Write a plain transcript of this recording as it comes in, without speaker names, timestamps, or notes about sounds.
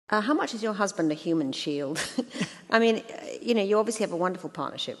How much is your husband a human shield? I mean, you obviously have a wonderful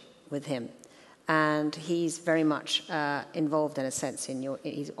partnership with him, and he's very much involved in a sense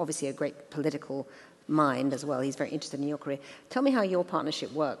he's obviously a great political mind as well. He's very interested in your career. Tell me how your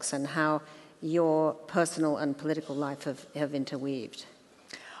partnership works and how your personal and political life have interweaved.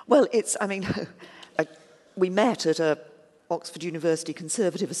 Well, we met at a Oxford University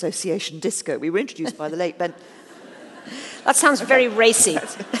Conservative Association disco. We were introduced by the late Ben... That sounds very racy. Hope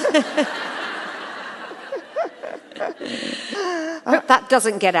that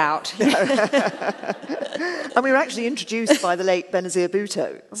doesn't get out. And we were actually introduced by the late Benazir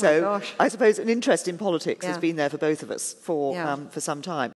Bhutto. Oh my gosh. I suppose an interest in politics has been there for both of us for some time.